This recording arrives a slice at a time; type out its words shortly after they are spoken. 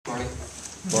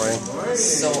Boring.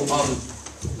 So,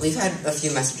 we've had a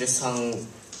few messages telling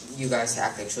you guys to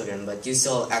act like children, but you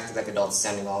still acted like adults,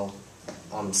 standing all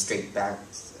straight back,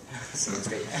 sitting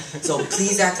straight. So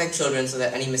please act like children so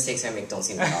that any mistakes I make don't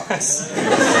seem like obvious.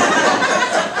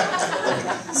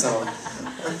 Okay, so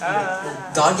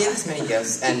God gave us many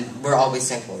gifts, and we're always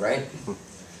thankful, right?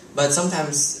 But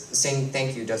sometimes saying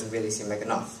thank you doesn't really seem like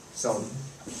enough. So,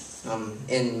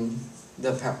 in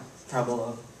the parable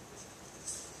of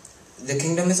the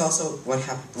kingdom is also what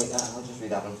happened. Wait, I'll just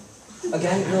read that one.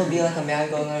 Again, it will be like a man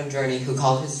going on a journey who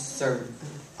called his servants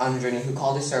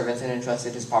and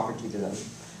entrusted his property to them.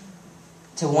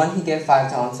 To one he gave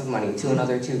 5 talents of money, to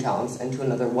another 2 talents, and to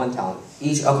another 1 talent,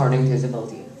 each according to his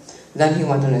ability. Then he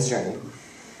went on his journey.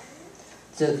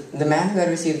 The man who had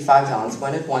received 5 talents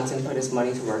went at once and put his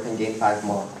money to work and gained 5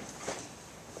 more.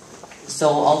 So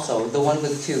also, the one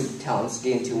with 2 talents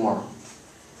gained 2 more.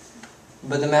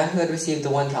 But the man who had received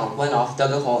the 1 talent went off,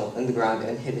 dug a hole in the ground,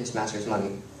 and hid his master's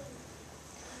money.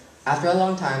 After a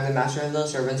long time, the master of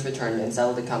those servants returned and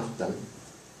settled accounts with them.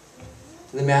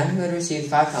 The man who had received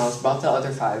 5 talents brought the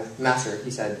other 5. Master,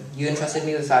 he said, you entrusted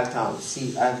me with 5 talents.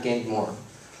 See, I have gained more.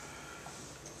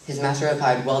 His master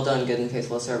replied, well done, good and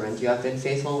faithful servant. You have been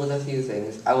faithful with a few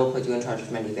things. I will put you in charge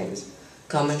of many things.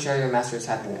 Come and share your master's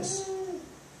happiness.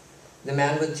 The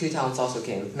man with 2 talents also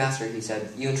came. Master, he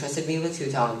said, you entrusted me with 2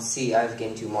 talents. See, I have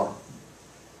gained 2 more.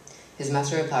 His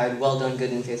master replied, well done, good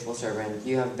and faithful servant.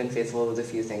 You have been faithful with a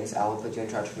few things. I will put you in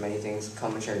charge of many things.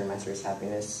 Come and share your master's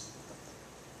happiness.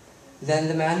 Then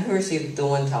the man who received the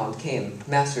 1 talent came.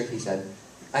 Master, he said,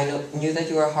 I knew that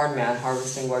you are a hard man,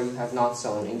 harvesting where you have not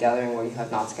sown, and gathering where you have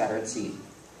not scattered seed.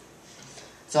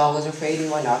 So I was afraid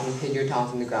and went out and hid your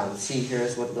talent in the ground. See, here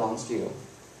is what belongs to you.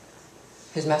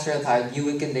 His master replied, you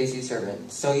wicked, lazy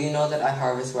servant. So you know that I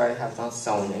harvest where I have not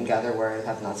sown, and gather where I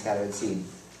have not scattered seed.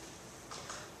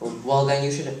 Well, then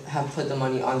you should have put the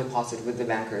money on deposit with the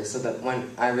bankers, so that when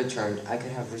I returned, I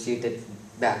could have received it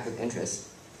back with interest.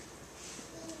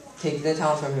 Take the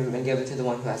talent from him and give it to the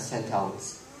one who has 10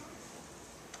 talents.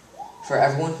 For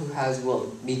everyone who has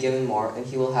will be given more, and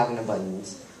he will have an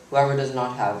abundance. Whoever does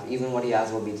not have, even what he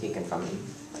has will be taken from him.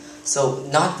 So,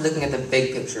 not looking at the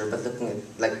big picture, but looking at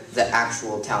like the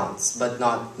actual talents, but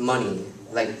not money,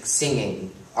 like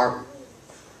singing, art,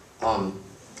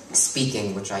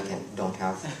 speaking, which I don't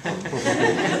have.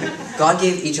 God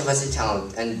gave each of us a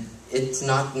talent, and it's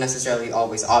not necessarily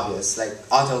always obvious. Like,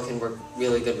 Otto can work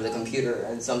really good with a computer,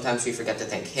 and sometimes we forget to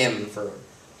thank him for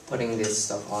putting this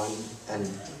stuff on, and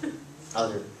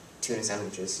other tuna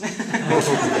sandwiches, which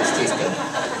taste good.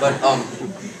 But,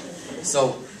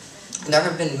 so, there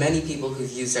have been many people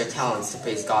who've used their talents to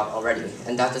praise God already,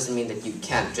 and that doesn't mean that you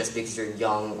can't just because you're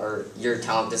young or your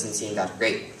talent doesn't seem that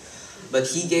great. But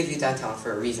He gave you that talent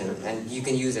for a reason, and you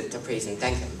can use it to praise and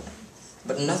thank Him.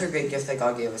 But another great gift that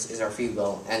God gave us is our free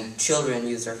will, and children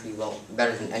use their free will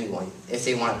better than anyone. If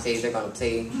they want to play, they're going to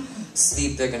play.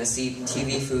 Sleep, they're going to sleep.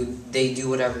 TV, food, they do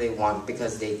whatever they want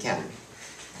because they can.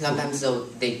 Sometimes, though,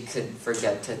 they could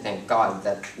forget to thank God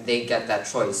that they get that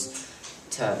choice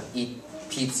to eat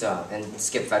pizza and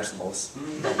skip vegetables.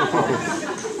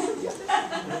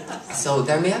 So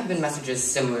there may have been messages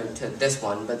similar to this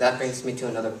one, but that brings me to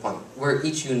another point. We're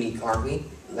each unique, aren't we?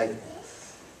 Like,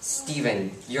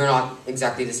 Steven, you're not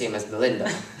exactly the same as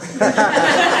Melinda. I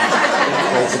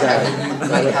mean, you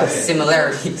might have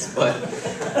similarities, but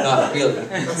not really.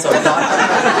 So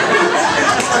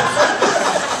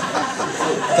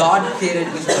God created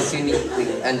each of us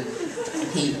uniquely, and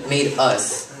He made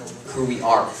us who we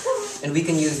are. And we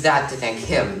can use that to thank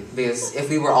Him, because if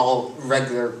we were all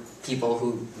regular people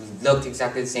who looked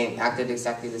exactly the same, acted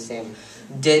exactly the same,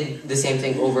 did the same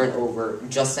thing over and over,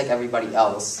 just like everybody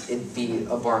else, it'd be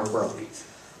a boring world.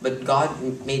 But God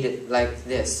made it like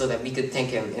this so that we could thank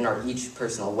Him in our each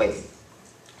personal way.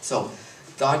 So,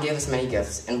 God gave us many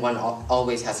gifts, and one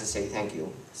always has to say thank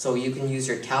you. So you can use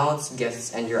your talents,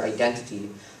 gifts, and your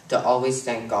identity to always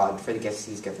thank God for the gifts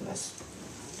He's given us.